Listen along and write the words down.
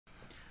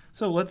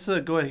So let's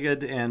go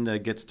ahead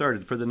and get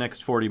started. For the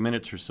next 40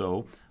 minutes or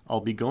so, I'll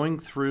be going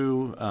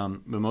through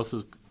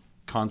Mimosa's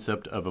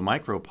concept of a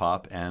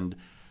MicroPoP and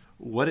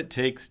what it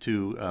takes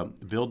to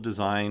build,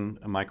 design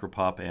a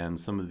MicroPoP and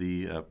some of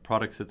the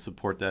products that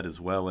support that, as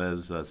well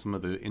as some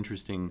of the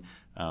interesting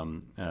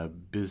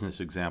business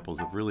examples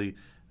of really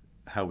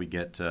how we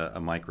get a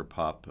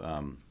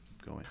MicroPoP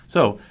going.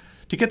 So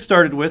to get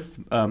started with,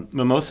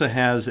 Mimosa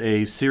has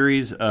a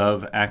series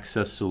of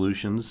access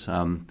solutions.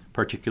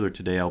 Particular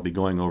today, I'll be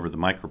going over the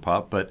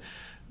MicroPoP, but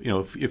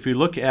if we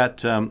look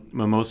at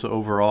Mimosa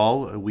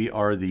overall, we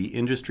are the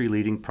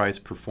industry-leading price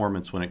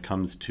performance when it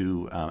comes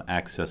to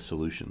access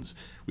solutions.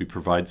 We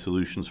provide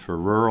solutions for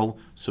rural,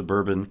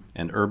 suburban,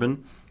 and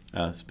urban.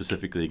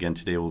 Specifically, again,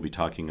 today we'll be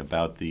talking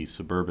about the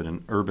suburban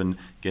and urban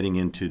getting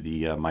into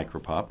the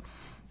MicroPoP.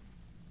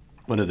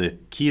 One of the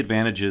key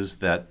advantages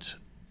that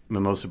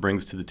Mimosa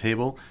brings to the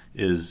table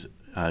is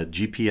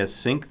GPS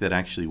sync that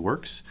actually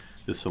works.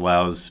 This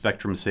allows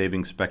spectrum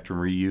saving, spectrum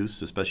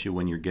reuse, especially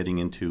when you're getting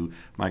into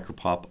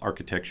MicroPoP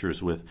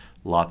architectures with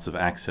lots of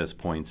access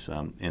points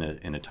in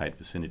a tight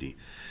vicinity.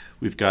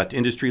 We've got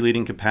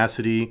industry-leading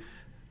capacity,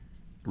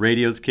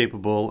 radios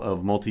capable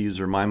of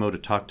multi-user MIMO to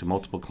talk to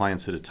multiple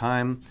clients at a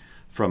time.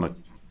 From a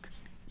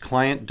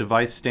client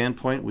device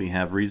standpoint, we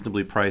have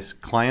reasonably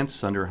priced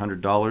clients under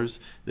 $100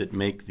 that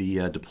make the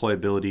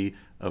deployability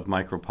of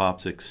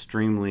MicroPoPs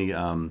extremely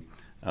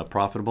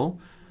profitable.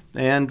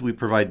 And we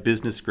provide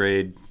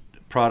business-grade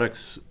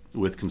products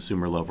with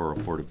consumer-level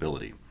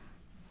affordability.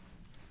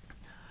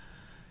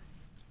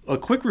 A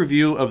quick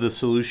review of the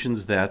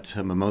solutions that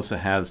Mimosa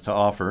has to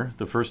offer.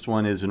 The first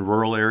one is in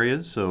rural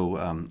areas.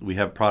 So we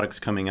have products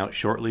coming out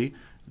shortly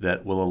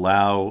that will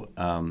allow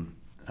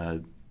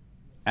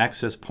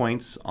access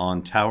points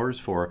on towers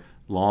for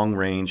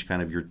long-range,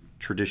 kind of your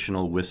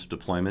traditional WISP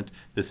deployment.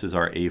 This is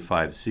our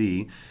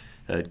A5C.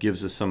 It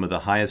gives us some of the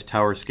highest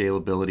tower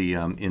scalability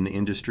in the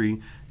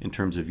industry in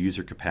terms of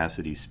user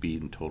capacity,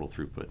 speed, and total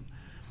throughput.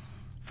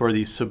 For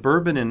the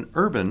suburban and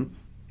urban,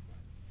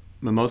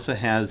 Mimosa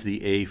has the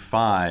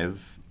A5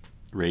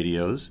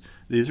 radios.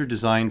 These are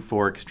designed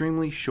for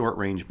extremely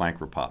short-range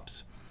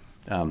MicroPoPs.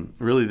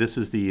 Really, this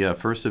is the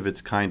first of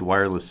its kind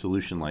wireless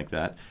solution like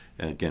that.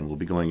 And again, we'll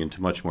be going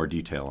into much more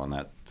detail on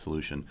that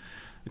solution.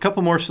 A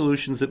couple more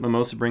solutions that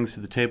Mimosa brings to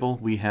the table.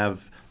 We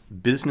have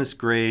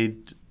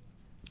business-grade,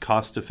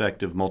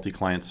 cost-effective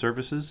multi-client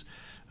services.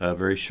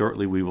 Very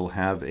shortly, we will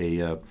have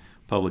a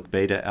public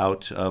beta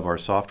out of our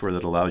software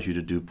that allows you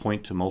to do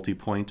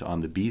point-to-multipoint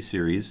on the B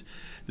series.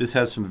 This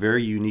has some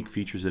very unique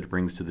features that it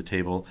brings to the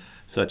table,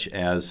 such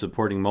as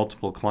supporting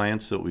multiple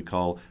clients that we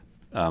call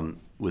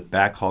with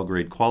backhaul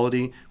grade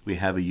quality. We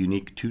have a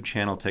unique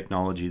 2-channel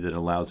technology that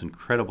allows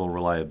incredible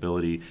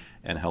reliability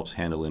and helps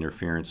handle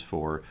interference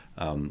for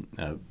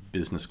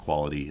business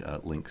quality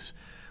links.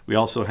 We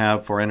also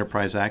have, for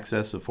enterprise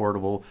access,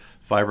 affordable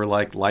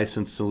fiber-like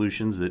licensed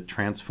solutions that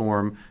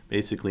transform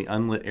basically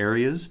unlit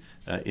areas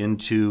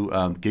into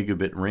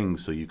gigabit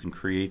rings. So you can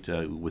create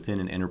within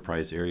an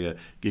enterprise area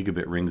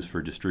gigabit rings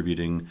for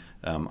distributing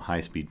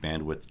high-speed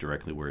bandwidth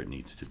directly where it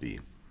needs to be.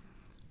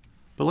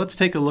 But let's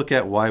take a look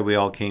at why we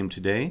all came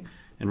today.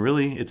 And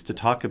really, it's to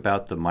talk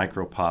about the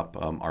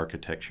MicroPoP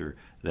architecture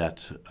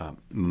that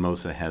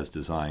Mimosa has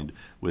designed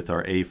with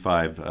our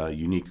A5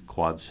 unique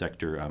quad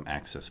sector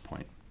access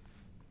point.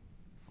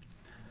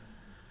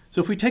 So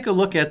if we take a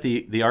look at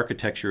the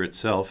architecture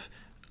itself,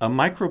 a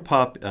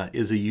MicroPoP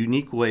is a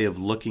unique way of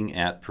looking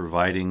at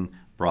providing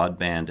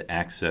broadband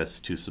access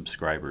to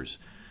subscribers.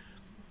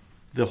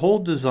 The whole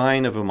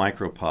design of a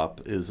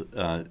MicroPoP is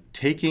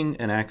taking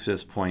an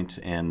access point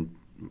and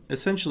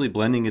essentially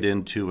blending it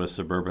into a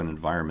suburban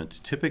environment.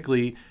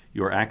 Typically,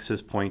 your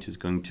access point is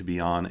going to be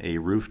on a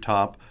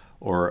rooftop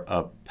or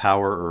a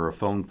power or a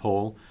phone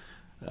pole.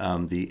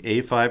 The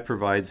A5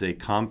 provides a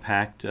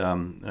compact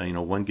 1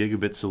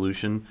 gigabit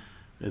solution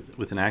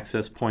with an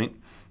access point.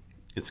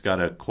 It's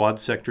got a quad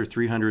sector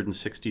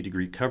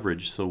 360-degree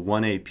coverage, so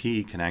one AP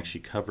can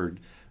actually cover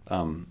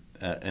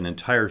an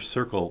entire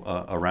circle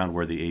around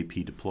where the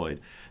AP deployed.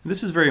 And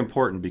this is very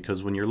important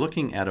because when you're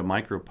looking at a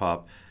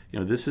MicroPoP,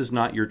 this is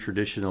not your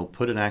traditional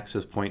put an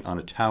access point on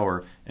a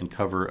tower and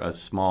cover a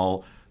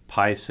small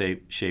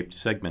pie-shaped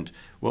segment.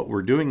 What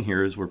we're doing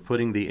here is we're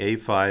putting the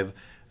A5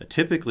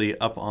 typically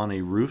up on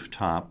a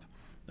rooftop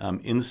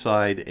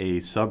inside a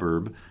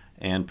suburb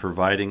and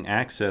providing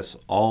access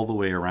all the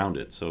way around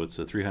it. So it's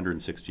a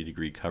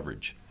 360-degree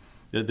coverage.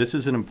 This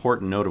is an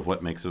important note of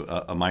what makes a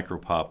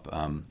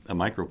MicroPoP a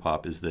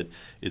MicroPoP, is that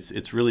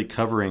it's really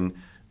covering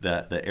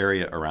the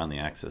area around the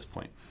access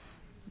point.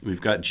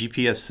 We've got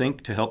GPS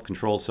sync to help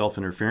control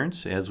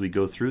self-interference. As we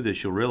go through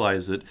this, you'll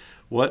realize that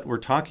what we're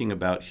talking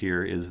about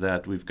here is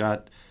that we've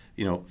got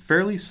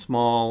fairly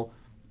small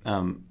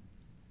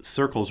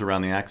circles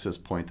around the access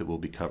point that we'll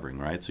be covering,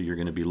 right? So you're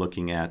going to be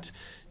looking at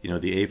the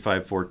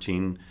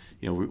A514.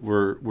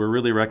 We're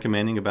really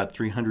recommending about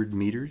 300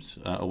 meters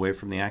away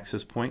from the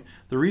access point.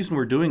 The reason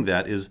we're doing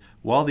that is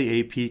while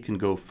the AP can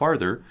go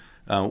farther,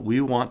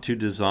 we want to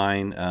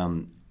design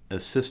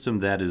a system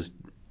that is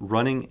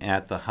running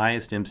at the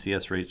highest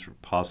MCS rates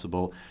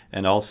possible,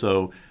 and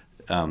also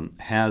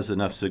has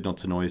enough signal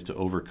to noise to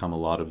overcome a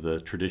lot of the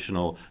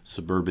traditional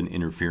suburban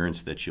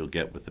interference that you'll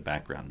get with the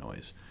background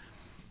noise.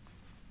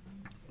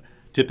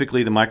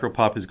 Typically, the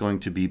MicroPoP is going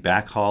to be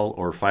backhaul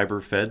or fiber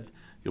fed.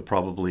 You'll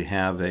probably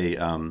have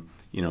a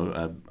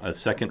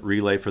second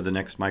relay for the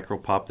next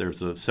MicroPoP.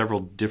 There's several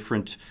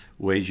different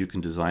ways you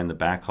can design the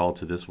backhaul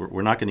to this.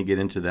 We're not going to get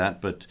into that,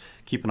 but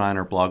keep an eye on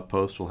our blog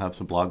post. We'll have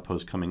some blog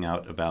posts coming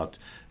out about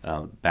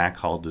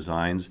backhaul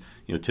designs.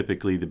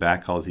 Typically the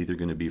backhaul is either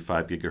going to be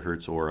 5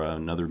 gigahertz or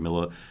another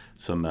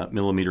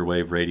millimeter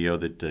wave radio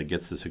that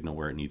gets the signal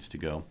where it needs to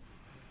go.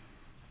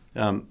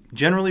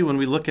 Generally, when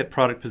we look at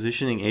product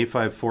positioning,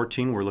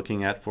 A514 we're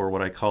looking at for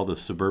what I call the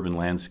suburban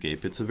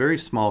landscape. It's a very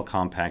small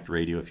compact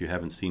radio, if you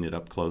haven't seen it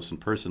up close in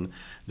person,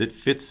 that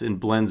fits and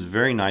blends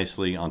very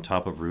nicely on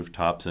top of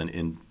rooftops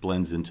and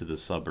blends into the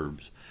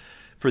suburbs.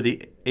 For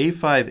the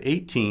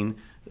A518,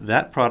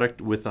 that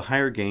product with the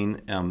higher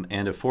gain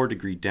and a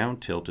 4-degree down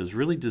tilt is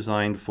really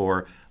designed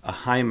for a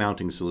high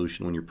mounting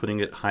solution when you're putting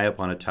it high up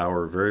on a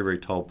tower, a very, very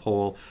tall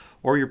pole,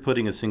 or you're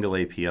putting a single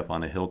AP up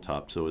on a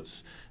hilltop. So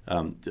it's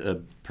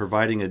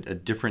providing a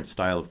different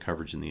style of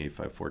coverage in the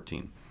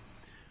A514.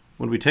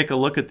 When we take a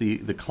look at the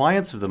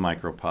clients of the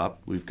MicroPoP,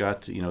 we've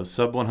got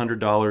sub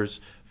 $100,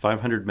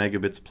 500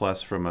 megabits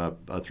plus from a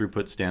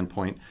throughput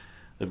standpoint.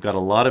 They've got a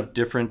lot of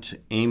different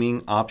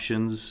aiming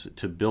options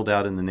to build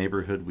out in the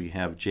neighborhood. We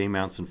have J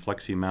mounts and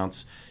flexi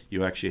mounts.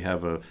 You actually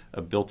have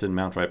a built-in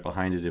mount right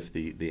behind it if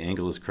the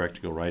angle is correct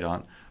to go right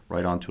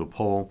onto a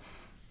pole.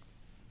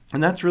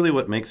 And that's really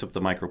what makes up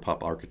the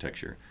MicroPoP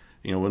architecture.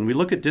 When we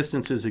look at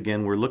distances,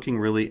 again, we're looking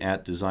really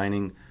at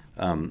designing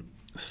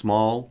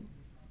small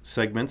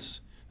segments,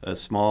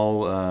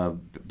 small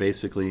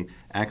basically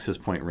access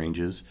point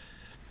ranges,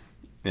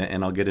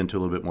 and I'll get into a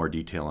little bit more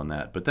detail on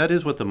that. But that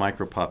is what the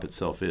MicroPoP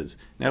itself is.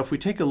 Now, if we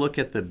take a look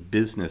at the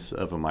business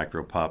of a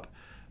MicroPoP,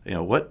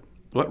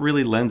 what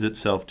really lends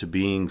itself to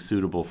being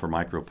suitable for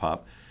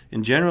MicroPoP?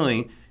 And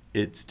generally,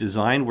 it's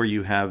designed where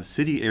you have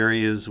city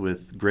areas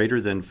with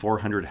greater than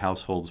 400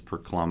 households per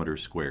kilometer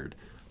squared.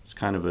 It's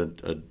kind of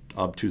an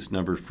obtuse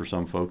number for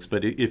some folks,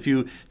 but if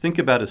you think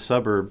about a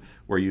suburb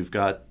where you've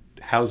got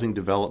housing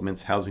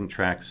developments, housing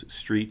tracts,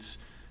 streets,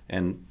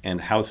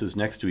 and houses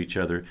next to each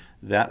other,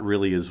 that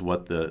really is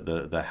what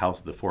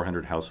the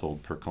 400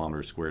 household per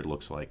kilometer squared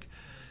looks like.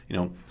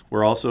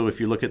 We're also, if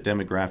you look at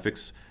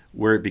demographics,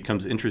 where it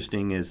becomes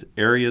interesting is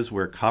areas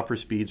where copper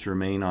speeds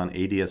remain on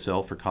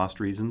ADSL for cost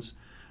reasons.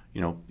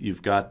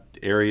 You've got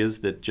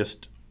areas that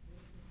just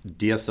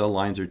DSL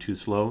lines are too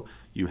slow.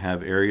 You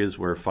have areas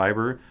where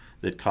fiber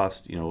that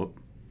cost,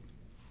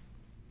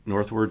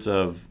 northwards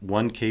of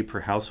 1K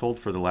per household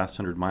for the last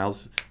 100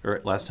 miles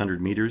or last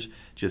 100 meters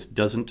just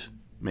doesn't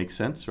make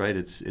sense, right?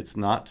 It's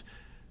not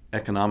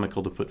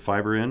economical to put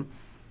fiber in.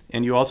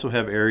 And you also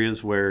have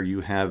areas where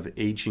you have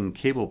aging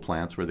cable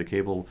plants where the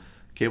cable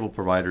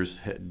providers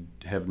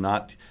have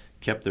not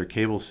kept their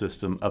cable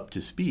system up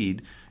to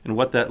speed. And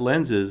what that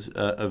lends is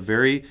a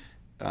very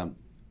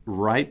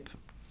ripe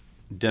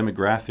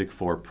demographic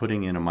for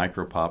putting in a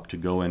MicroPoP to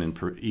go in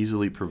and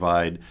easily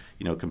provide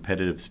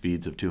competitive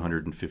speeds of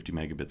 250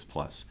 megabits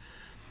plus.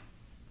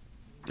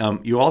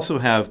 You also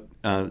have,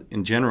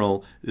 in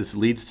general, this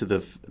leads to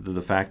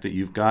the fact that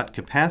you've got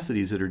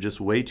capacities that are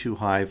just way too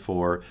high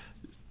for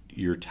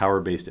your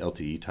tower-based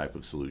LTE type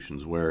of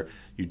solutions, where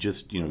you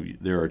just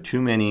there are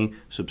too many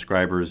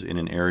subscribers in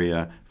an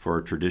area for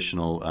a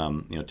traditional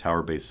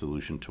tower-based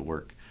solution to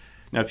work.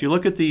 Now, if you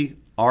look at the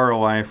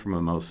ROI from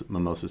a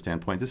Mimosa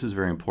standpoint, this is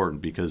very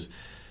important because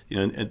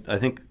I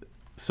think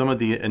some of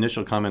the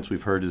initial comments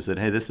we've heard is that,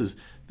 hey, this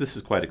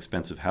is quite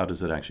expensive. How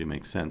does it actually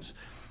make sense?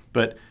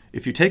 But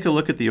if you take a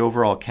look at the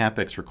overall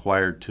capex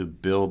required to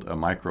build a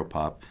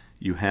MicroPoP,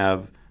 you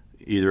have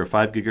either a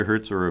 5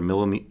 gigahertz or a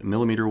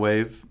millimeter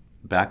wave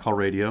backhaul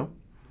radio.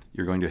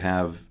 You're going to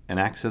have an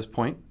access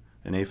point,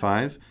 an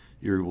A5.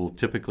 You will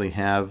typically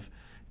have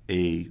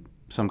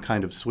some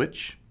kind of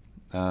switch,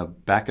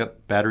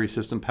 backup battery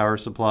system, power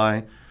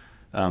supply,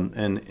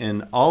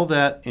 and all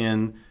that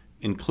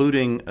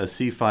including a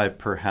C5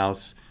 per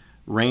house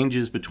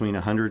ranges between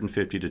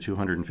 $150 to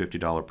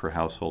 $250 per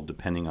household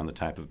depending on the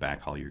type of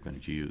backhaul you're going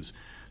to use.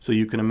 So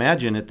you can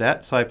imagine at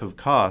that type of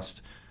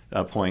cost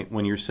point,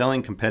 when you're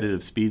selling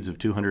competitive speeds of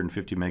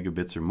 250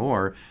 megabits or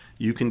more,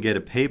 you can get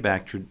a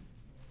payback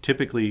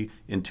typically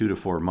in 2 to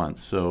 4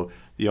 months. So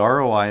the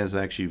ROI is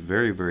actually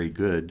very, very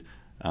good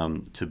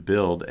to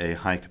build a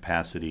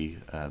high-capacity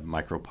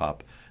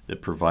MicroPoP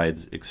that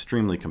provides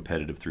extremely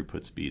competitive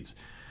throughput speeds.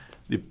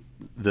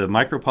 The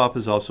MicroPoP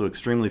is also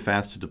extremely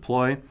fast to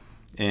deploy,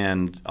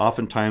 and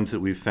oftentimes that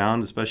we've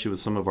found, especially with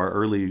some of our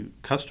early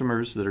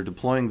customers that are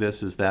deploying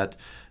this, is that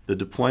the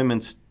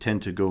deployments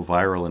tend to go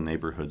viral in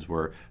neighborhoods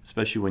where,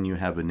 especially when you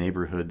have a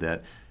neighborhood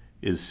that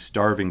is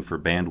starving for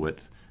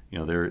bandwidth,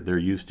 they're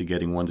used to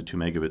getting 1 to 2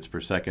 megabits per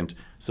second.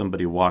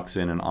 Somebody walks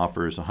in and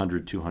offers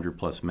 100, 200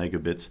 plus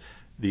megabits.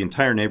 The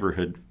entire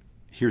neighborhood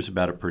hears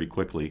about it pretty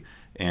quickly,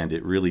 and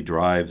it really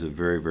drives a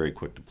very, very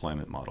quick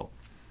deployment model.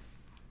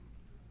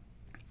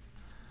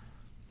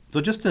 So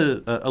just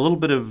a little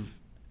bit of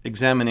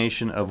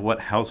examination of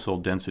what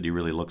household density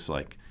really looks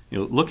like.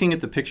 Looking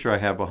at the picture I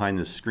have behind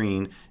this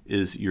screen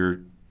is your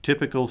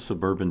typical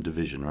suburban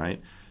division,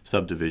 right?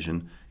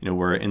 Subdivision,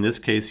 where in this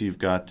case you've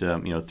got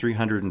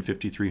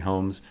 353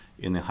 homes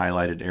in the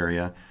highlighted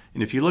area.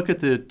 And if you look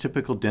at the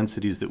typical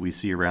densities that we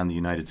see around the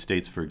United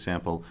States, for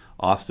example,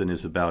 Austin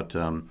is about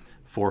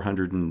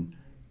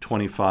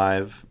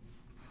 425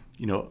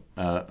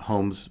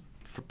 homes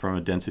from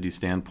a density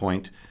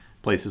standpoint.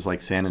 Places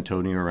like San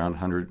Antonio around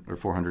 100 or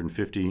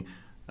 450.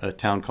 A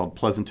town called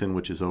Pleasanton,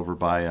 which is over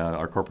by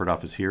our corporate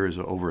office here, is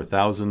over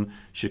 1,000.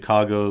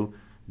 Chicago,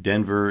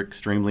 Denver,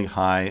 extremely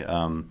high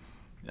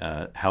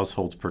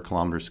households per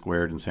kilometer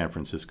squared, and San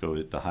Francisco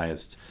at the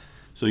highest.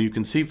 So you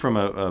can see from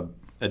a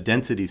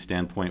density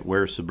standpoint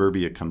where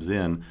suburbia comes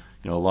in.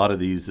 A lot of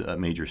these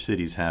major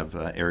cities have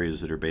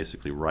areas that are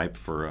basically ripe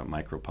for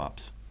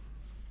MicroPops.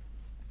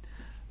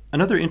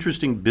 Another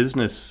interesting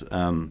business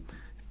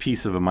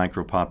piece of a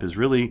MicroPop is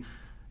really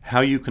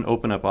how you can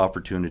open up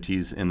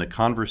opportunities in the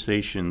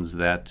conversations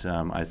that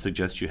I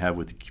suggest you have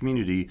with the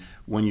community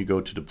when you go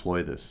to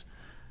deploy this.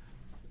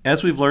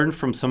 As we've learned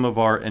from some of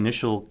our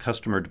initial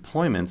customer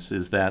deployments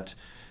is that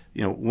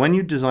when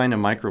you design a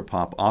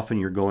MicroPop, often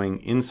you're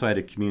going inside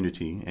a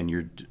community and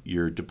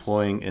you're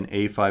deploying an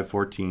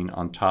A514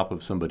 on top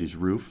of somebody's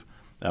roof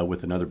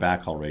with another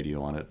backhaul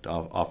radio on it,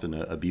 often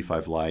a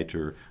B5 Lite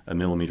or a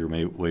millimeter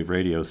wave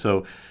radio.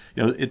 So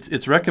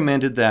it's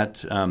recommended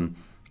that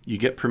you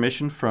get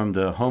permission from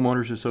the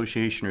homeowners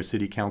association or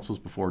city councils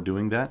before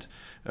doing that.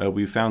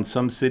 We've found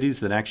some cities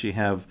that actually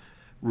have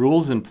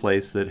rules in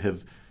place that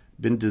have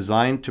been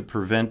designed to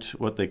prevent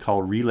what they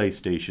call relay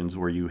stations,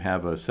 where you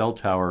have a cell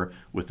tower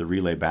with the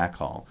relay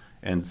backhaul.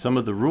 And some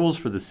of the rules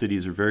for the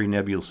cities are very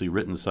nebulously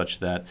written, such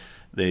that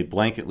they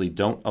blanketly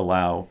don't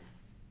allow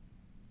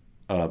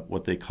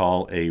what they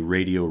call a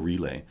radio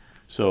relay.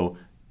 So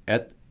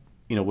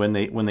when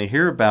they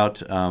hear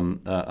about a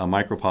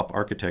MicroPop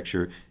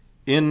architecture,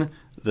 in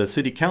the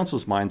city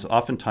council's minds,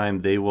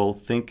 oftentimes they will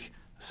think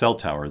cell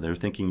tower. They're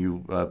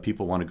thinking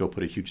people want to go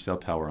put a huge cell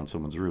tower on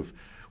someone's roof,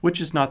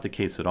 which is not the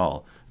case at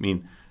all. I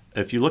mean,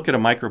 if you look at a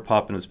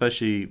MicroPop, and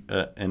especially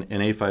an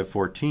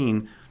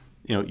A514,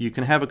 you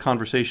can have a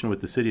conversation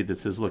with the city that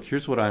says, look,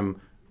 here's what I'm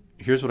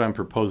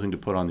proposing to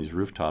put on these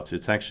rooftops.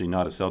 It's actually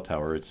not a cell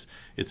tower. It's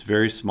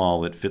very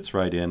small. It fits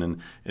right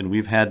in, and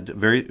we've had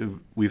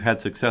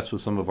success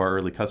with some of our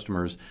early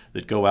customers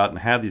that go out and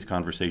have these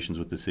conversations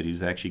with the cities.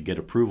 They actually get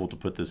approval to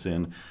put this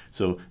in,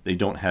 so they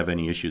don't have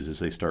any issues as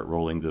they start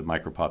rolling the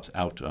MicroPops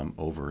out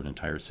over an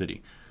entire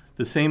city.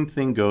 The same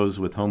thing goes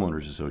with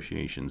homeowners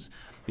associations.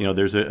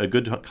 There's a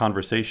good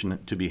conversation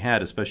to be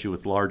had, especially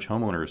with large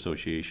homeowner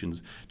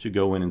associations, to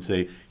go in and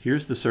say,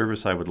 here's the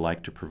service I would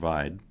like to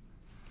provide.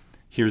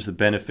 Here's the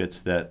benefits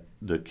that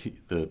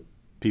the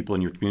people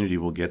in your community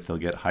will get. They'll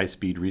get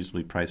high-speed,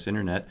 reasonably priced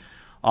internet.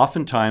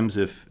 Oftentimes,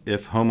 if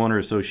homeowner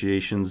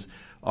associations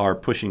are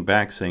pushing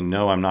back, saying,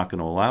 no, I'm not going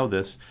to allow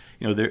this,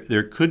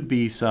 there could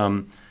be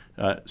some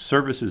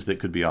services that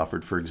could be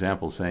offered. For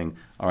example, saying,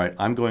 all right,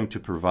 I'm going to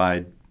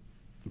provide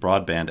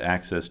broadband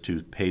access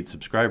to paid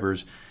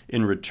subscribers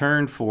in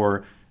return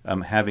for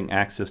having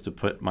access to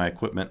put my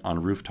equipment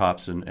on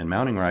rooftops and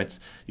mounting rights.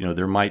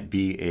 There might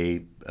be a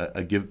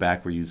give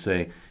back where you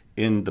say,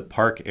 in the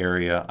park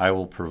area, I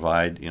will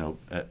provide,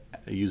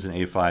 use an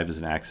A5 as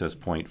an access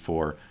point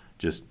for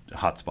just a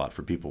hotspot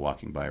for people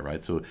walking by,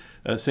 right? So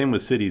same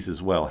with cities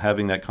as well,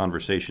 having that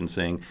conversation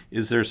saying,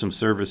 is there some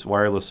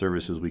wireless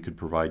services we could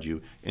provide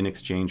you in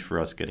exchange for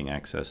us getting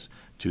access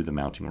to the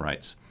mounting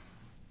rights?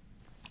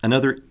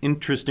 Another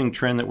interesting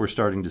trend that we're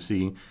starting to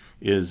see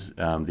is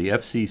the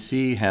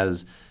FCC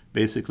has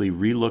basically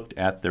relooked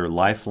at their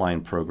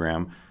Lifeline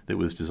program that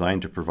was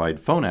designed to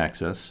provide phone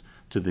access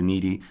to the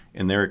needy,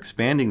 and they're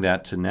expanding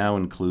that to now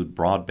include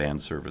broadband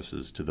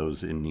services to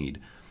those in need.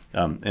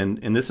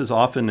 And this is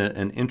often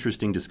an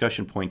interesting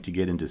discussion point to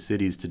get into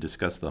cities to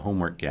discuss the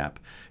homework gap.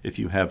 If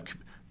you have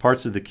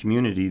parts of the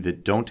community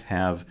that don't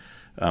have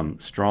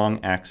strong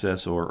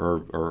access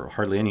or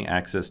hardly any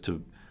access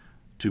to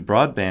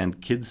broadband,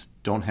 kids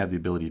don't have the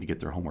ability to get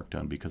their homework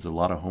done because a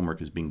lot of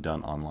homework is being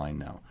done online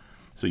now.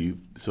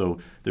 So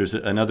there's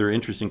another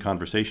interesting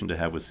conversation to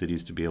have with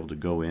cities to be able to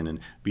go in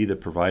and be the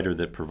provider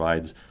that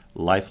provides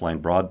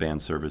Lifeline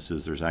broadband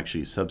services. There's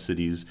actually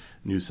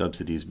new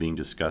subsidies being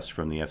discussed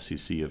from the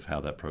FCC of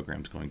how that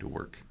program is going to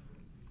work.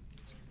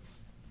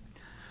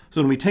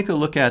 So when we take a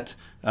look at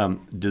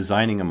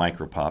designing a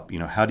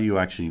MicroPop, how do you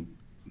actually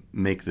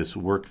make this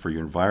work for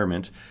your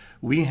environment?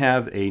 We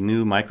have a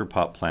new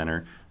MicroPop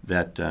planner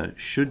that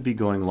should be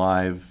going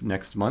live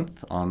next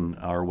month on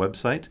our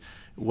website.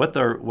 What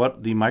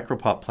the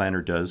MicroPop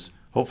planner does,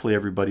 hopefully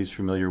everybody's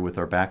familiar with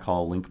our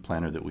backhaul link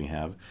planner that we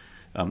have.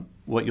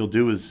 What you'll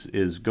do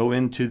is go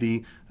into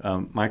the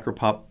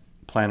MicroPop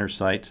planner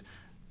site,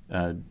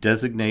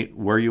 designate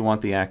where you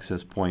want the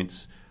access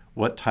points,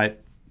 what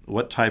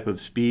type of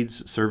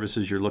speeds,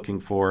 services you're looking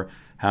for,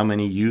 how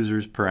many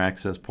users per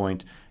access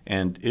point,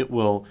 and it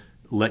will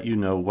let you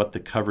know what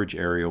the coverage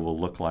area will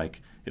look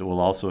like. It will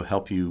also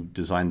help you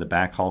design the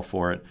backhaul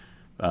for it.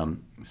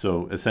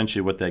 So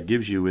essentially what that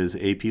gives you is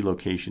AP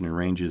location and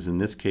ranges. In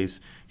this case,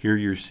 here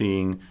you're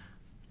seeing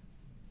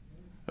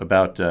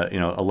about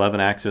 11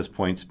 access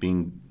points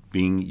being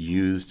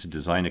used to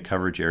design a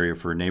coverage area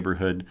for a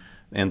neighborhood.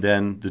 And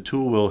then the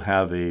tool will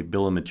have a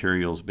bill of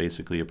materials,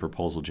 basically a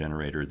proposal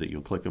generator that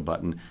you'll click a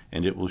button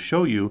and it will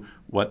show you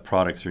what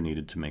products are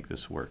needed to make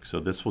this work. So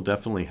this will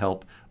definitely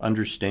help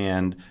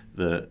understand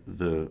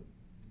the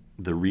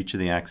reach of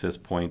the access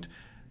point,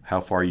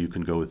 how far you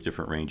can go with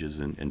different ranges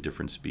and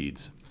different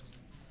speeds.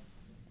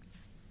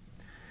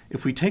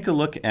 If we take a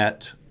look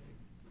at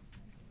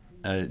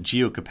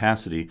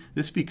geocapacity,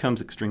 this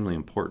becomes extremely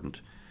important.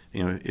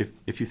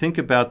 If you think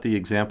about the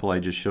example I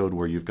just showed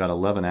where you've got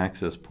 11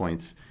 access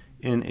points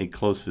in a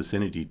close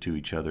vicinity to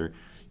each other,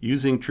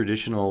 using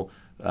traditional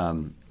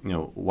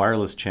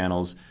wireless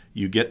channels,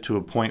 you get to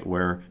a point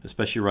where,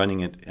 especially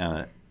running at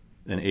an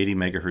 80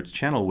 megahertz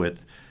channel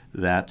width,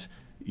 that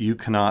you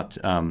cannot,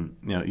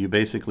 you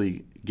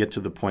basically get to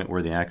the point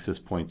where the access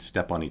points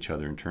step on each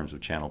other in terms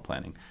of channel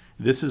planning.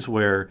 This is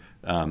where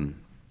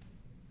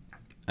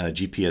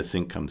GPS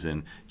sync comes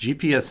in.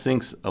 GPS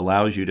syncs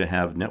allows you to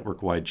have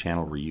network-wide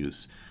channel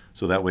reuse.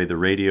 So that way the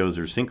radios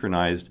are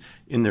synchronized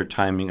in their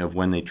timing of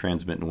when they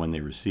transmit and when they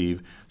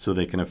receive, so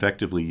they can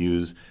effectively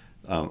use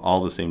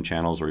all the same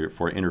channels, or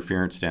for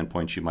interference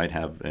standpoints you might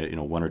have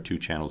one or two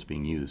channels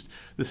being used.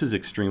 This is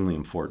extremely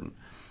important.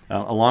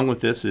 Along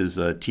with this is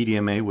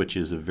TDMA, which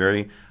is a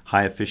very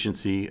high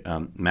efficiency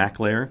MAC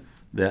layer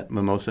that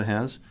Mimosa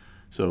has.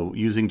 So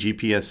using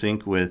GPS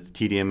sync with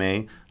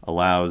TDMA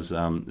allows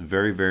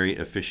very, very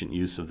efficient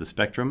use of the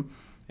spectrum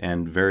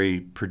and very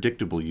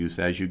predictable use.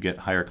 As you get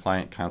higher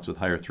client counts with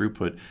higher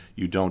throughput,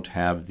 you don't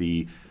have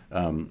the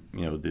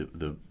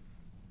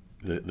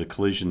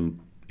collision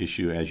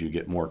issue. As you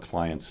get more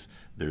clients,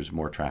 there's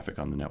more traffic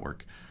on the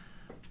network.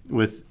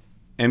 With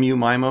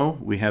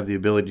MU-MIMO, we have the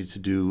ability to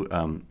do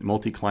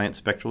multi-client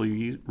spectral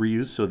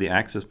reuse, so the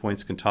access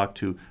points can talk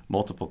to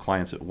multiple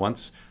clients at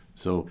once.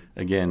 So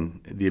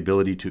again, the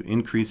ability to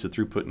increase the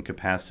throughput and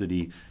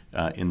capacity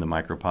in the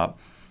MicroPoP.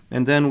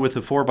 And then with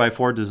the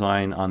 4x4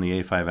 design on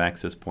the A5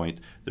 access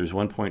point, there's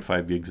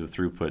 1.5 gigs of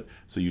throughput,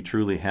 so you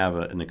truly have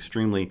an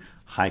extremely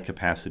high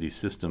capacity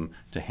system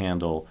to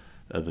handle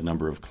the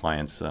number of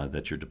clients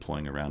that you're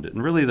deploying around it.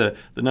 And really the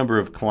number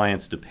of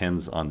clients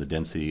depends on the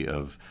density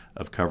of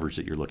coverage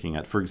that you're looking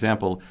at. For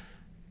example,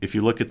 if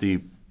you look at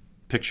the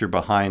picture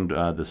behind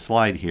the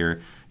slide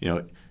here,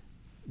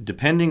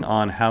 depending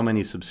on how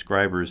many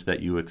subscribers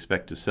that you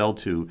expect to sell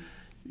to,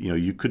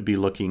 you could be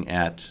looking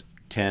at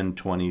 10,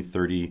 20,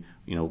 30,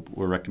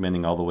 we're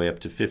recommending all the way up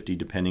to 50,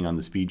 depending on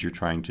the speed you're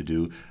trying to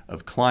do,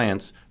 of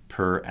clients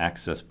per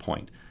access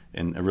point.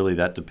 And really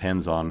that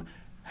depends on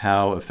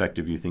how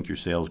effective you think your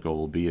sales goal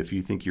will be. If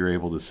you think you're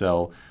able to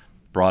sell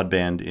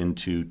broadband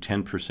into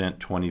 10%,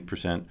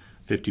 20%,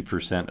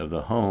 50% of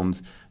the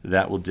homes,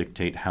 that will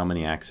dictate how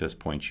many access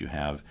points you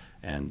have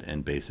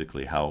and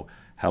basically how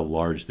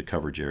large the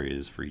coverage area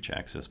is for each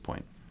access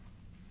point.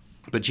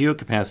 But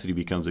geocapacity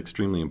becomes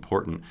extremely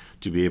important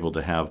to be able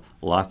to have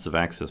lots of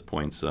access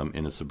points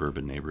in a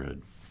suburban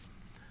neighborhood.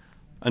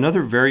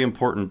 Another very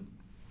important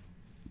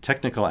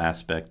technical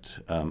aspect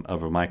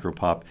of a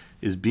MicroPoP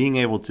is being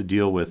able to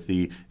deal with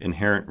the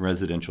inherent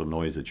residential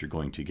noise that you're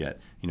going to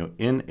get.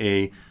 In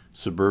a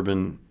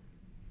suburban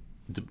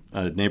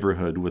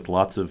neighborhood with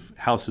lots of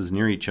houses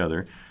near each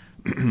other,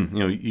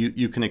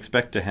 you can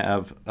expect to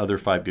have other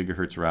 5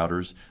 gigahertz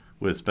routers.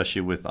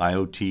 Especially with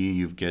IoT,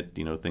 you get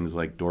things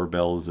like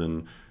doorbells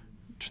and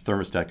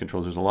thermostat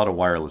controls. There's a lot of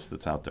wireless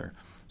that's out there.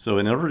 So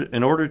in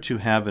order to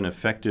have an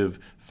effective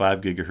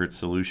 5 gigahertz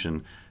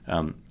solution,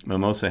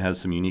 Mimosa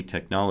has some unique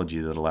technology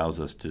that allows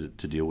us to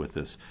deal with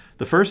this.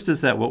 The first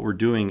is that what we're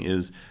doing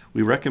is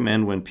we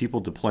recommend when people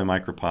deploy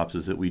MicroPoPs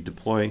is that we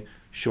deploy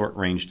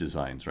short-range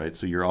designs, right?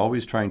 So you're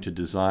always trying to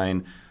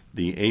design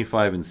the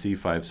A5 and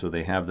C5 so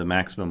they have the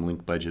maximum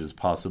link budget as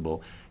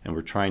possible, and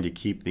we're trying to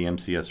keep the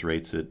MCS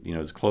rates at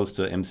as close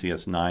to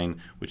MCS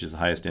 9, which is the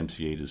highest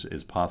MC8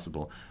 as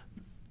possible.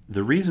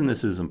 The reason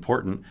this is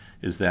important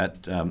is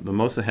that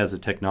Mimosa has a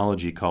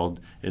technology called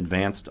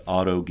Advanced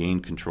Auto Gain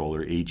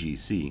Controller,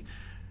 AGC.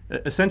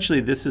 Essentially,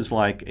 this is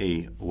like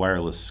a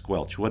wireless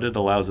squelch. What it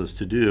allows us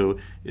to do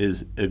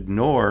is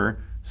ignore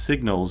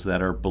signals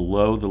that are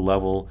below the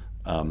level,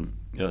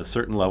 a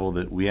certain level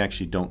that we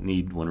actually don't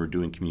need when we're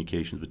doing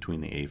communications between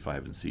the A5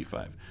 and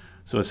C5.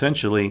 So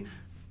essentially,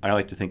 I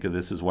like to think of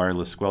this as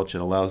wireless squelch.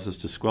 It allows us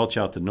to squelch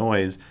out the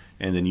noise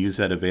and then use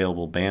that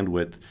available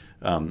bandwidth,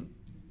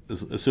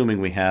 assuming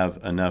we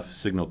have enough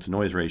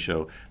signal-to-noise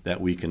ratio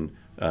that we can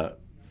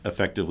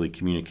effectively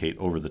communicate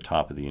over the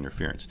top of the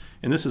interference.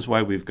 And this is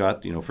why we've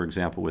got, for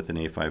example, with an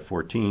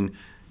A514,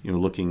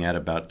 looking at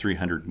about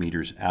 300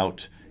 meters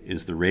out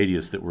is the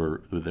radius that we're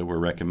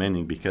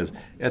recommending, because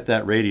at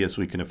that radius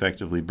we can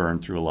effectively burn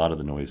through a lot of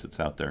the noise that's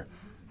out there.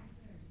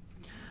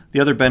 The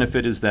other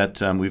benefit is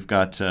that we've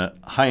got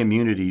high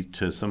immunity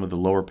to some of the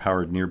lower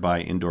powered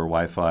nearby indoor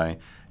Wi-Fi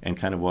and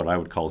kind of what I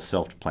would call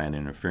self-planned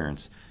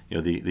interference. You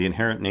know, the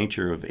inherent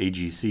nature of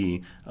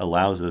AGC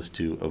allows us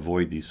to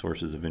avoid these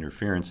sources of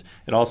interference.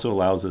 It also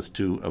allows us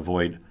to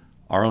avoid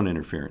our own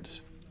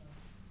interference.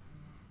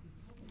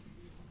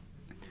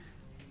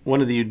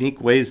 One of the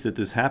unique ways that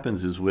this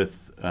happens is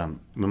with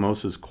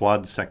Mimosa's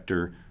quad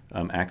sector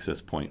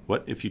access point.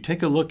 If you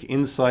take a look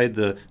inside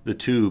the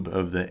tube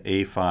of the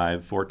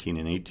A5, 14,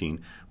 and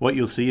 18, what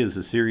you'll see is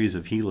a series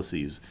of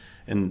helices.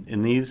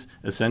 And these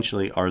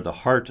essentially are the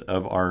heart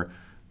of our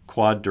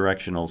quad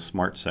directional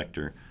smart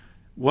sector.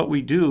 What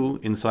we do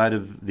inside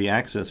of the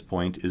access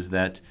point is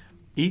that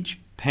each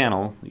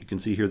panel, you can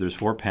see here there's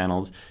 4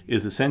 panels,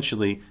 is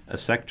essentially a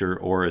sector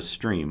or a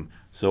stream.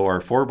 So our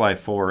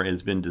 4x4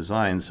 has been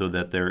designed so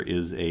that there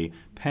is a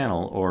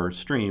panel or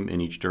stream in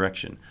each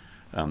direction.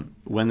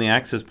 When the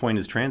access point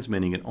is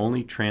transmitting, it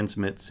only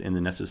transmits in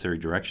the necessary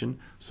direction,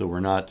 so we're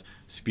not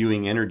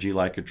spewing energy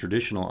like a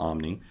traditional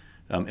Omni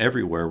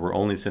everywhere. We're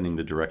only sending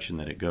the direction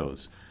that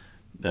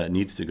it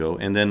needs to go.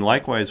 And then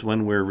likewise,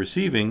 when we're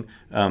receiving,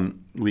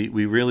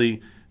 we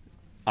really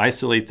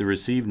isolate the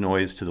received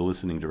noise to the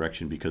listening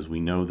direction because we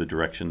know the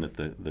direction that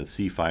the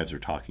C5s are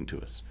talking to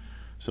us.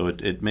 So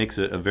it makes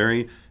a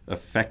very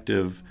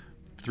effective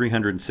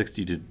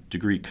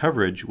 360-degree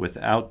coverage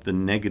without the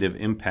negative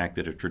impact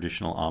that a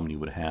traditional Omni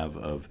would have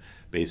of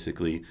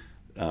basically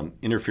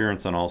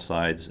interference on all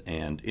sides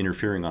and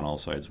interfering on all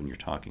sides when you're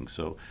talking.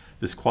 So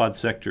this quad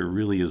sector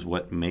really is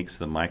what makes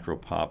the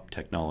MicroPoP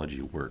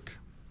technology work.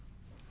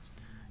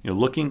 You know,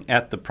 looking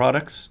at the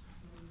products,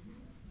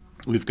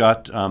 we've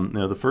got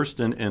the first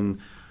and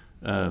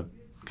kind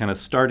of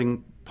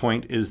starting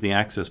point is the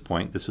access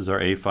point. This is our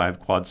A5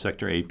 quad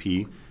sector AP.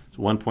 It's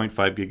 1.5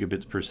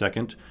 gigabits per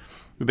second.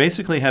 We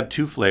basically have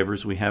 2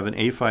 flavors. We have an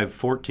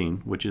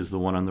A514, which is the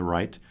one on the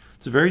right.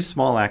 It's a very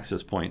small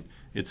access point.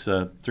 It's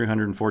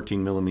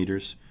 314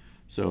 millimeters,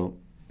 so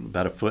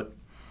about a foot.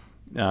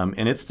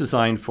 And it's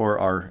designed for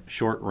our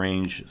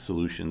short-range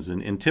solutions.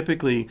 And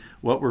typically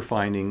what we're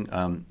finding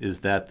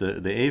is that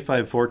the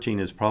A514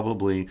 is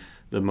probably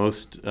the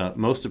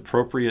most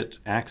appropriate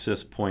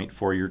access point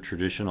for your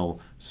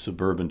traditional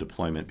suburban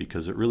deployment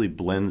because it really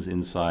blends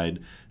inside.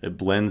 It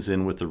blends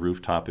in with the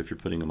rooftop if you're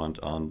putting them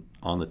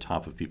on the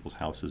top of people's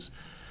houses.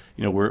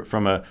 You know, we're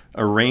from a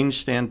range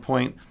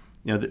standpoint.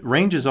 You know, the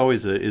range is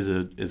always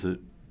a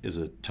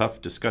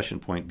tough discussion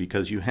point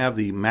because you have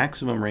the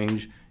maximum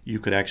range you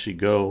could actually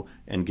go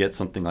and get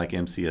something like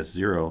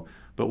MCS0.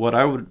 But what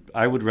I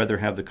would rather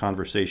have the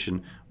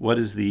conversation, what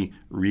is the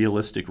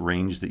realistic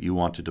range that you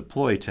want to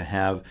deploy to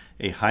have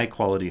a high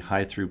quality,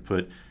 high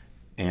throughput,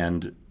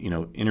 and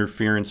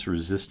interference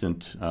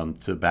resistant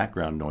to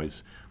background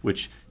noise,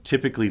 which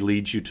typically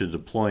leads you to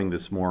deploying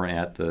this more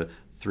at the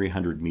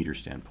 300 meter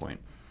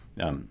standpoint.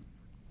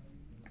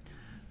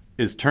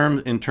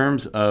 In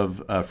terms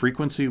of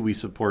frequency, we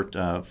support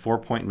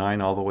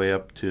 4.9 all the way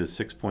up to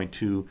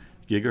 6.2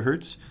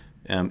 gigahertz.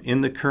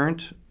 In the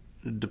current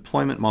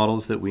deployment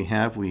models that we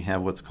have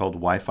what's called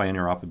Wi-Fi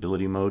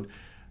interoperability mode.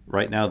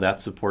 Right now that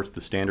supports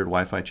the standard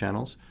Wi-Fi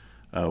channels.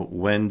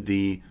 When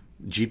the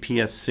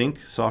GPS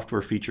sync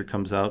software feature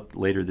comes out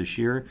later this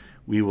year,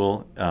 we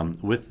will,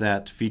 with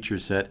that feature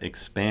set,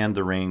 expand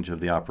the range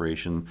of the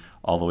operation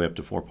all the way up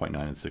to 4.9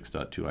 and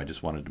 6.2. I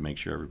just wanted to make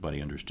sure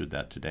everybody understood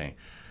that today.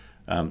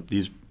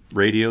 These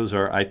radios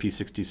are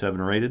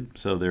IP67 rated,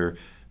 so they're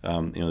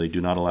they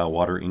do not allow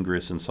water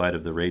ingress inside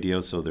of the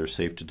radio, so they're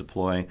safe to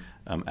deploy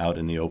out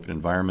in the open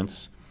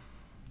environments.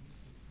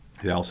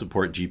 They all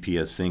support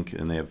GPS sync,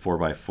 and they have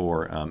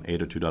 4x4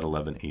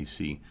 802.11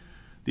 AC.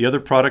 The other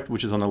product,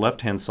 which is on the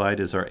left-hand side,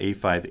 is our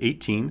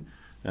A518.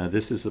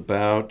 This is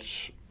about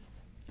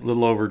a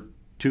little over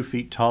 2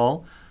 feet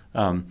tall.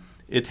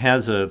 It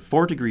has a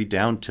 4-degree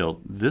down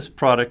tilt. This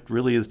product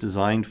really is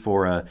designed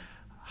for a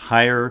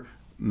higher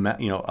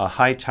a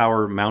high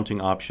tower mounting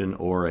option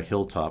or a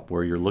hilltop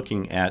where you're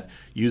looking at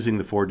using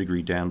the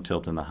 4-degree down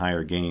tilt and the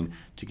higher gain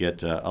to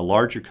get a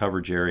larger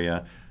coverage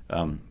area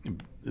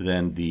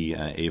than the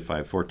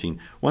A514.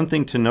 One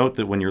thing to note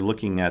that when you're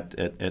looking at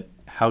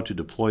how to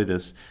deploy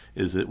this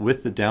is that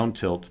with the down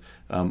tilt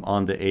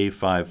on the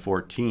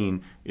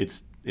A514,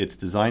 it's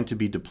designed to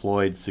be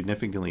deployed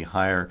significantly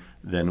higher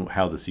than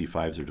how the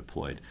C5s are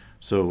deployed.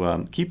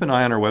 So keep an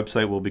eye on our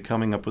website. We'll be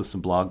coming up with some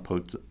blog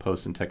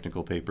posts and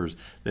technical papers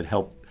that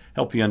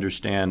help you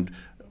understand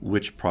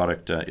which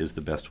product is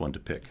the best one to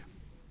pick.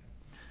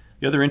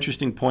 The other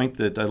interesting point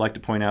that I'd like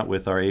to point out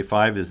with our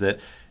A5 is that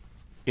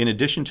in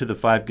addition to the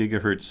 5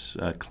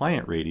 gigahertz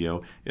client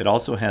radio, it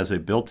also has a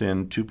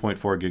built-in 2.4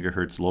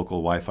 gigahertz local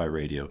Wi-Fi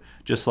radio,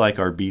 just like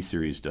our B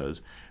series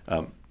does.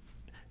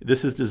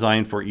 This is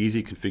designed for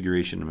easy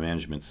configuration and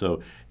management.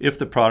 So if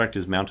the product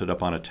is mounted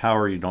up on a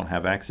tower, you don't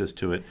have access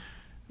to it,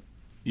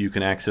 you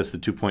can access the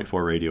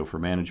 2.4 radio for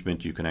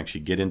management. You can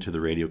actually get into the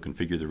radio,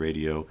 configure the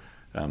radio,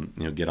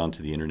 get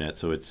onto the internet.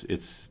 So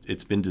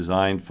it's been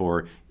designed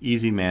for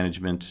easy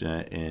management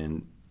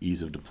and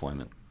ease of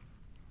deployment.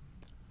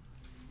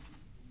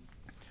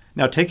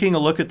 Now, taking a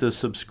look at the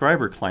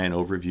subscriber client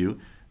overview,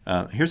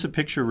 Here's a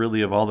picture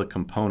really of all the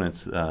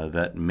components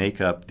that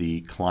make up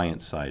the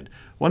client side.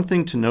 One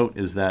thing to note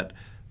is that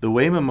the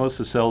way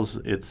Mimosa sells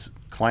its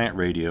client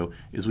radio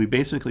is we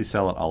basically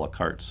sell it a la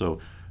carte. So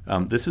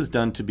this is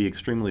done to be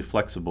extremely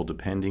flexible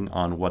depending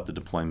on what the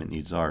deployment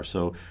needs are.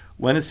 So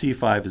when a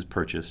C5 is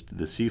purchased,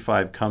 the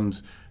C5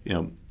 comes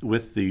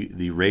with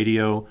the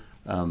radio,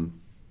 a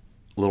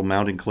little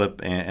mounting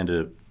clip,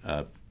 and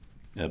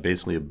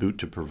basically a boot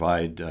to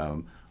provide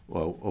a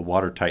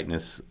water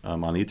tightness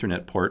on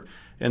Ethernet port.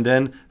 And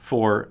then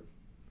for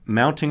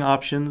mounting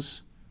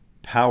options,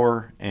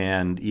 power,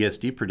 and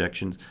ESD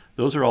protections,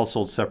 those are all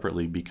sold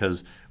separately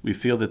because we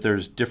feel that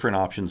there's different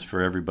options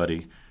for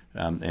everybody,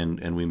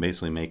 and we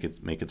basically make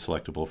it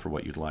selectable for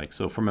what you'd like.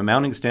 So from a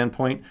mounting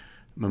standpoint,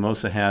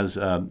 Mimosa has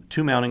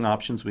two mounting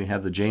options. We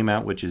have the J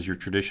mount, which is your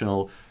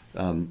traditional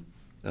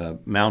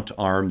mount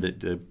arm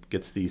that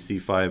gets the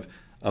C5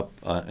 up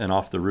and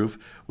off the roof.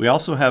 We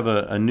also have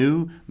a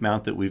new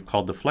mount that we've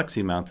called the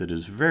Flexi mount that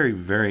is very,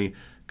 very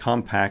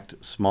compact,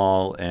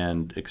 small,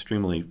 and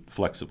extremely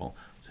flexible.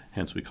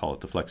 Hence we call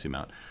it the Flexi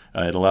mount.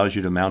 It allows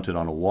you to mount it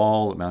on a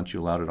wall, it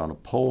allows it on a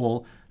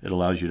pole, it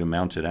allows you to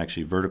mount it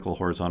actually vertical,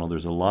 horizontal.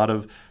 There's a lot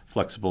of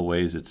flexible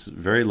ways. It's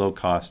very low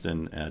cost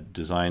and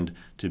designed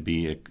to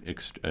be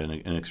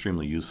an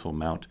extremely useful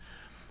mount.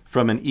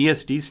 From an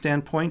ESD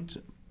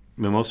standpoint,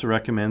 Mimosa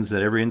recommends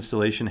that every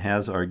installation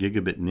has our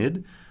gigabit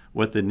NID.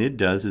 What the NID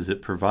does is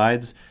it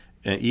provides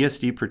an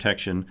ESD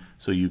protection,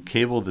 so you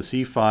cable the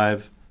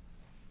C5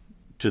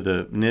 to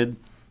the NID,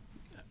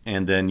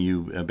 and then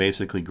you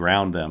basically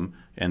ground them,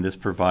 and this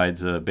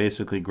provides a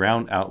basically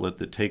ground outlet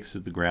that takes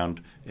the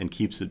ground and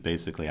keeps it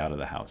basically out of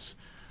the house.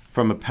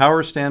 From a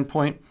power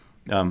standpoint,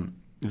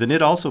 the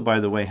NID also, by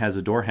the way, has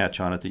a door hatch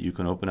on it that you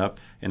can open up,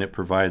 and it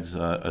provides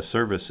a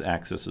service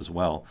access as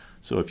well.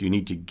 So if you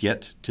need to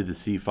get to the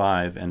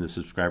C5 and the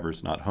subscriber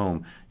is not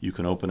home, you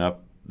can open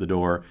up the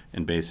door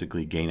and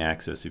basically gain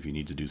access if you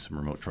need to do some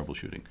remote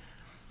troubleshooting.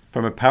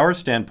 From a power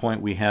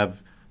standpoint,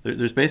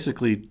 there's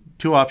basically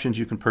two options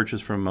you can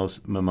purchase from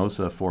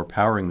Mimosa for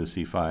powering the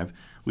C5.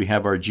 We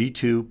have our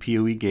G2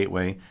 PoE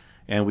gateway,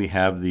 and we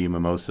have the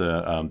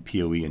Mimosa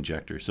PoE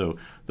injector. So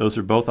those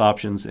are both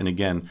options, and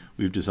again,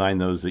 we've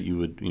designed those that you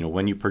would,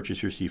 when you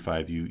purchase your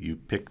C5, you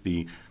pick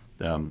the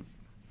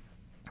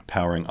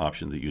powering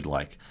option that you'd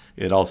like.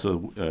 It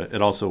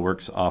also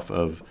works off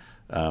of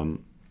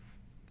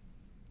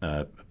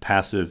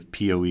passive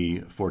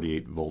PoE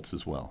 48 volts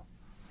as well.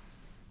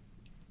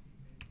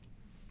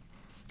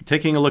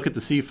 Taking a look at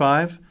the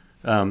C5,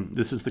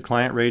 this is the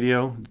client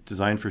radio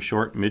designed for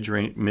short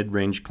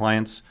mid-range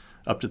clients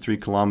up to 3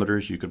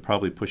 kilometers. You could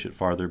probably push it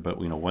farther, but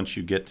once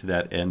you get to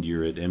that end,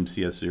 you're at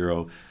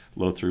MCS0,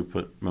 low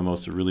throughput.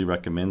 Mimosa really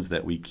recommends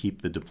that we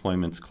keep the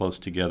deployments close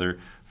together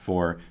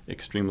for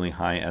extremely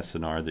high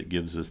SNR that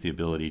gives us the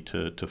ability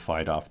to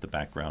fight off the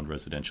background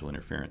residential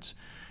interference.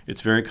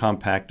 It's very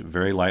compact,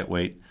 very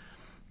lightweight.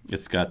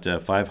 It's got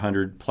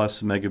 500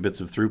 plus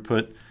megabits of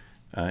throughput.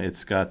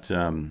 It's got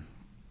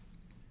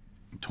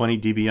 20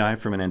 dBi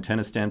from an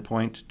antenna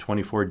standpoint,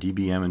 24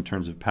 dBm in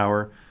terms of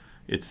power.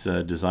 It's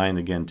designed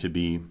again to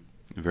be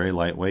very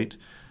lightweight,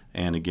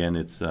 and again,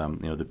 it's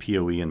the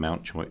PoE and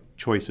mount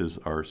choices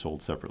are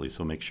sold separately.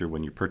 So make sure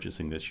when you're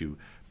purchasing this, you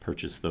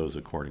purchase those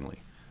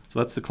accordingly. So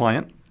that's the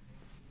client.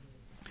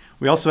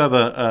 We also have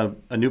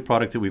a new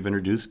product that we've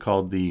introduced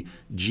called the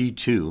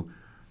G2.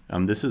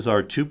 This is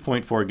our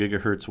 2.4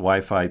 gigahertz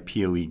Wi-Fi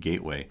PoE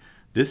gateway.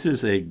 This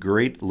is a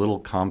great little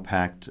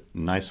compact,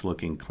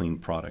 nice-looking, clean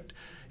product.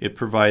 It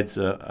provides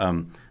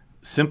a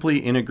simply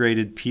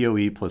integrated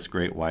PoE plus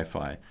great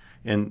Wi-Fi.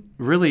 And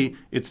really,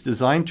 it's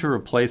designed to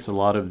replace a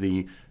lot of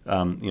the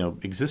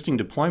existing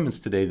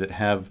deployments today that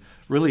have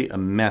really a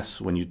mess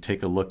when you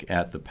take a look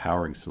at the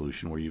powering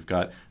solution, where you've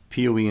got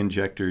PoE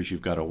injectors,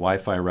 you've got a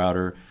Wi-Fi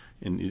router,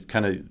 and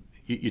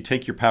you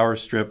take your power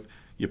strip,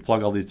 you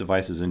plug all these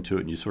devices into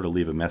it, and you sort of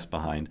leave a mess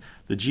behind.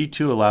 The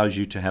G2 allows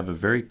you to have a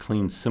very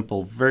clean,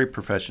 simple, very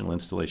professional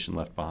installation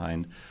left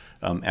behind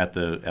at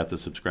the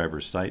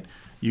subscriber's site.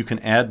 You can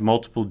add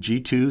multiple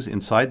G2s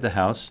inside the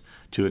house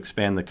to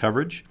expand the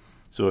coverage.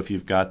 So if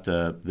you've got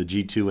the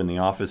G2 in the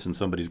office and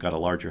somebody's got a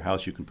larger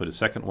house, you can put a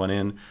second one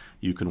in.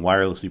 You can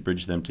wirelessly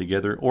bridge them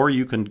together, or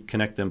you can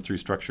connect them through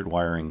structured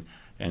wiring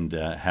and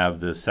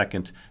have the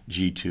second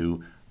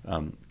G2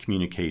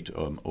 communicate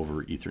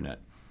over Ethernet.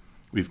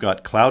 We've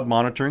got cloud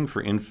monitoring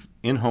for in-home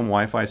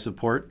Wi-Fi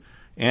support,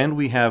 and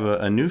we have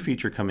a new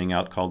feature coming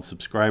out called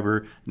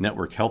subscriber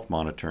network health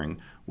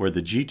monitoring, where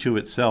the G2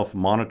 itself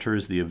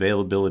monitors the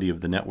availability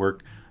of the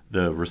network,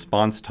 the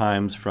response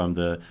times from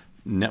the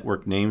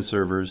network name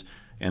servers,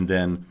 and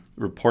then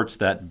reports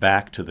that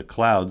back to the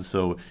cloud.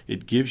 So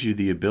it gives you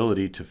the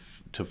ability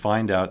to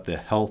find out the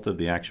health of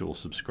the actual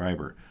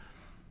subscriber.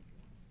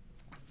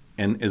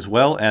 And as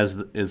well as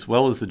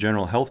the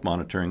general health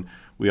monitoring,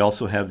 we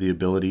also have the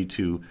ability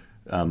to,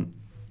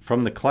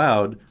 from the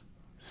cloud,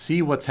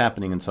 see what's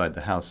happening inside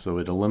the house. So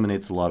it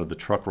eliminates a lot of the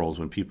truck rolls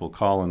when people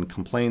call and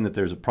complain that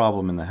there's a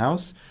problem in the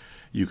house.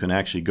 You can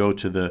actually go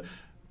to the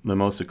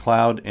Mimosa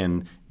Cloud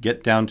and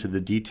get down to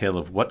the detail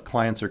of what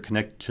clients are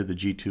connected to the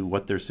G2,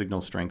 what their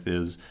signal strength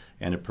is,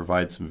 and it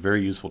provides some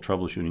very useful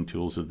troubleshooting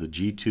tools of the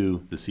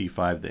G2, the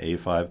C5, the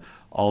A5,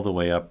 all the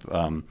way up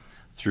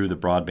through the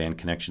broadband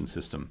connection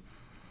system.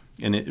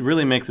 And it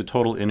really makes a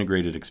total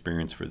integrated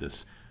experience for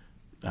this.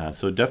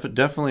 So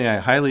definitely, I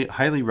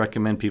highly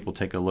recommend people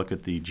take a look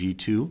at the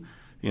G2.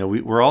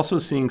 We're also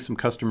seeing some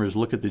customers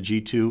look at the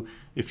G2.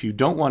 If you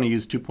don't want to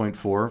use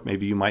 2.4,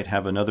 maybe you might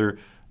have another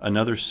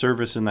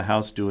service in the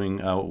house doing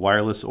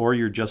wireless, or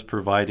you're just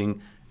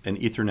providing an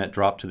Ethernet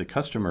drop to the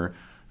customer.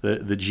 The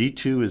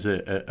G2 is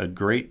a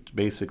great,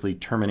 basically,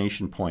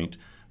 termination point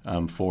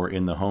for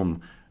in the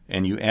home.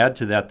 And you add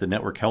to that the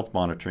network health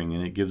monitoring,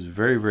 and it gives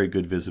very, very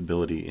good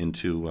visibility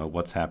into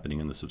what's happening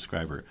in the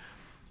subscriber.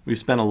 We've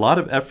spent a lot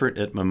of effort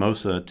at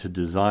Mimosa to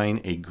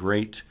design a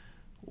great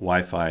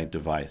Wi-Fi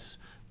device.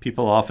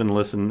 People often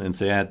listen and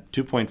say,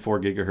 2.4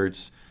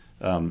 gigahertz,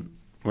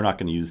 we're not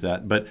going to use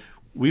that. But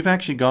we've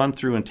actually gone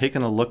through and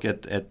taken a look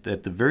at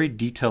the very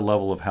detailed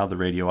level of how the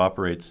radio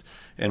operates,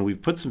 and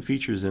we've put some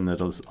features in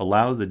that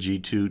allow the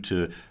G2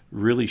 to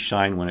really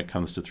shine when it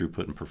comes to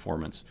throughput and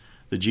performance.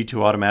 The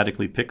G2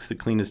 automatically picks the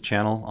cleanest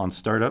channel on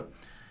startup.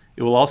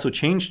 It will also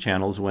change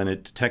channels when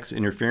it detects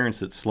interference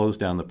that slows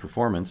down the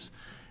performance.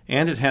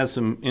 And it has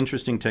some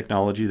interesting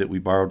technology that we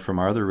borrowed from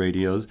our other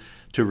radios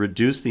to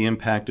reduce the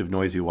impact of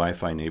noisy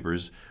Wi-Fi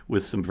neighbors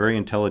with some very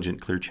intelligent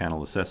clear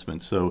channel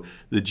assessments. So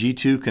the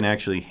G2 can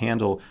actually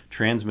handle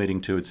transmitting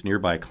to its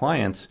nearby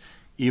clients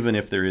even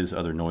if there is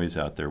other noise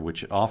out there,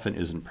 which often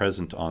isn't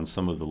present on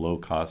some of the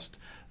low-cost,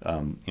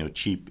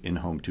 cheap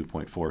in-home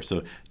 2.4.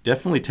 So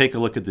definitely take a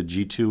look at the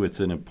G2. It's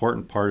an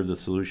important part of the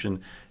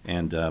solution,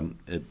 and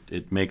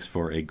it makes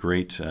for a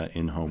great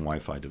in-home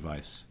Wi-Fi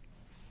device.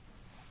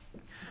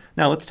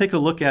 Now let's take a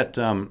look at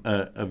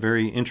a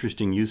very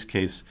interesting use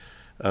case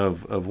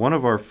of one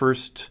of our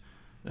first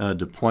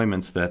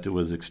deployments that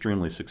was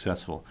extremely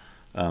successful.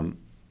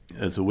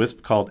 It's a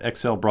WISP called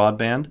XL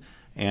Broadband,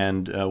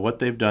 and what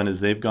they've done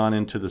is they've gone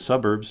into the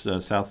suburbs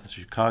south of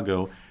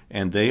Chicago,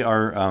 and they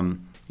are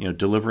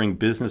delivering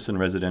business and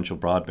residential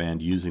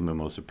broadband using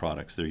Mimosa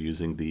products. They're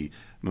using the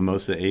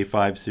Mimosa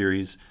A5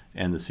 series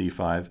and the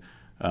C5.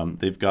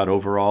 They've got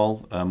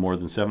overall more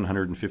than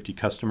 750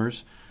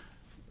 customers.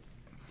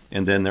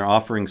 And then they're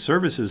offering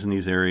services in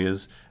these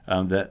areas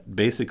that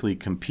basically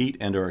compete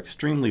and are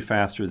extremely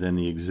faster than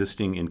the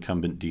existing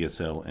incumbent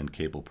DSL and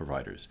cable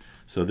providers.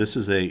 So this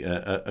is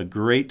a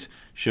great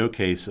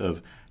showcase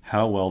of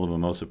how well the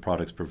Mimosa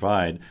products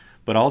provide,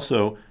 but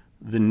also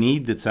the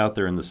need that's out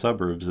there in the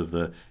suburbs of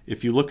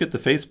if you look at the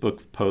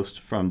Facebook post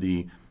from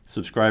the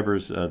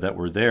subscribers that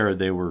were there,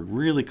 they were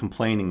really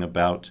complaining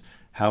about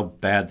how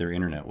bad their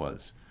internet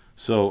was.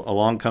 So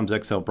along comes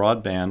XL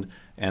Broadband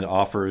and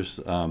offers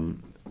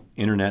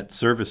internet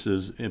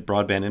services,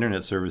 broadband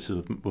internet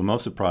services with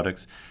Mimosa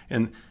products,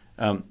 and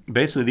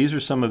basically these are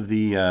some of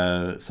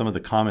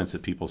the comments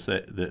that people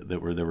say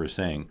that were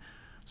saying.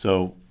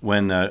 So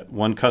when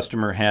one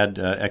customer had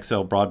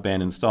XL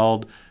Broadband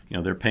installed,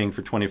 they're paying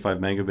for 25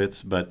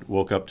 megabits, but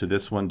woke up to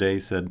this one day,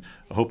 said,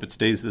 I hope it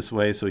stays this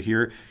way. So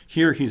here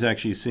he's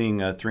actually seeing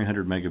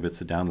 300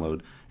 megabits of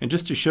download. And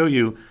just to show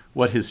you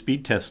what his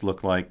speed tests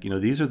look like,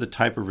 these are the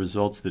type of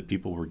results that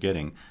people were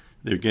getting.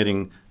 They're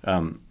getting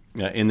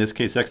in this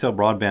case, XL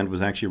Broadband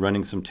was actually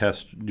running some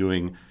tests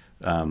doing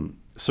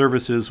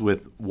services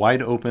with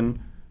wide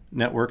open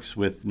networks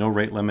with no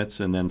rate limits,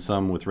 and then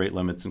some with rate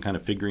limits, and kind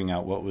of figuring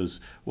out what was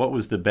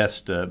the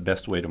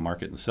best way to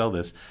market and sell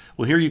this.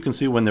 Well, here you can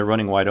see when they're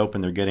running wide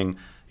open, they're getting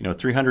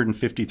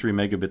 353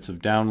 megabits of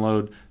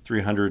download,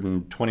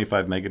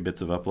 325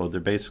 megabits of upload. They're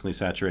basically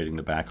saturating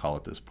the backhaul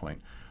at this point.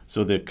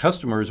 So the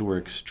customers were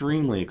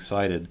extremely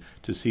excited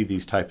to see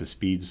these type of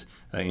speeds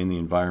in the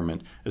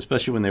environment,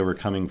 especially when they were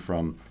coming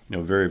from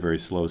very, very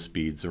slow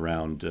speeds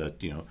around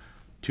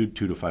 2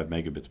 to 5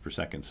 megabits per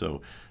second.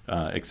 So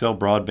XL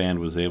Broadband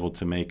was able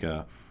to make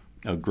a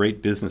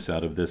great business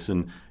out of this.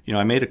 And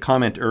I made a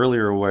comment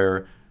earlier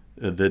where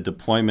the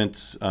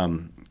deployments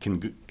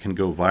can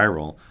go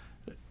viral,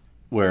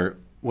 where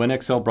when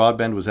XL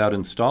Broadband was out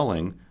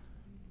installing,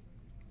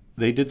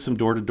 they did some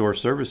door-to-door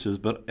services,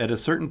 but at a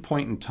certain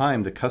point in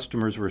time, the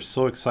customers were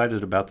so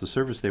excited about the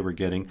service they were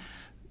getting,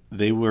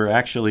 they were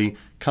actually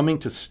coming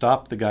to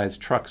stop the guys'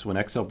 trucks when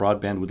XL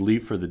Broadband would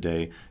leave for the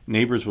day.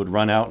 Neighbors would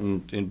run out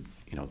and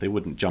they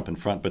wouldn't jump in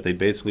front, but they'd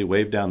basically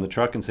wave down the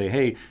truck and say,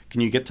 hey, can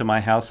you get to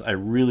my house? I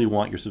really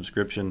want your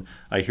subscription.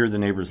 I hear the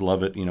neighbors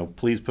love it.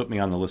 Please put me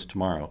on the list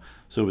tomorrow.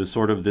 So it was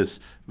sort of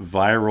this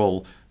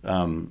viral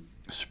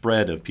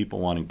spread of people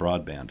wanting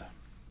broadband.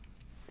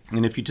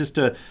 And if you just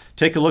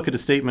take a look at a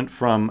statement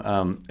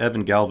from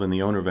Evan Galvin,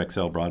 the owner of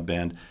XL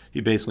Broadband,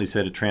 he basically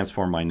said it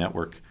transformed my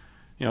network.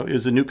 It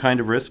was a new kind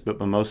of risk, but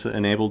Mimosa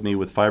enabled me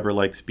with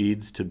fiber-like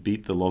speeds to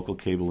beat the local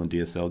cable and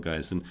DSL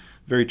guys. And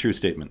very true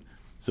statement.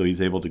 So he's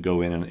able to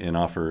go in and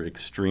offer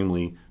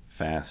extremely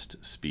fast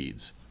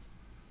speeds.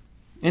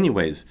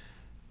 Anyways,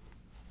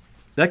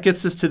 that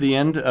gets us to the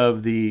end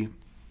of the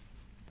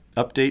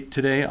update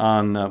today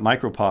on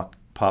MicroPoP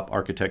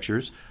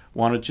architectures.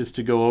 wanted just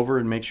to go over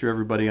and make sure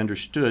everybody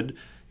understood,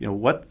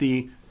 what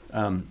the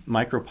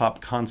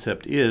MicroPoP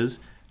concept is,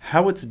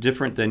 how it's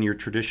different than your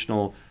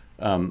traditional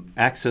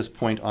access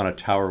point on a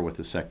tower with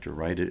a sector,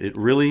 right? It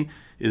really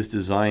is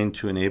designed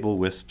to enable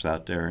WISPs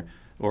out there,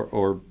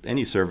 or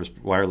any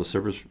wireless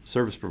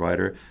service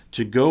provider,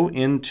 to go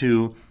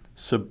into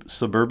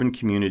suburban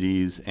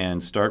communities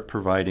and start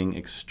providing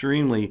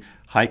extremely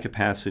high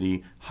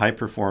capacity, high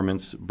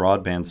performance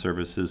broadband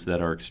services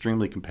that are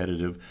extremely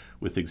competitive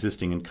with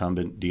existing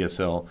incumbent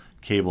DSL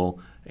cable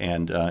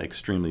and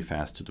extremely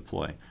fast to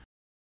deploy.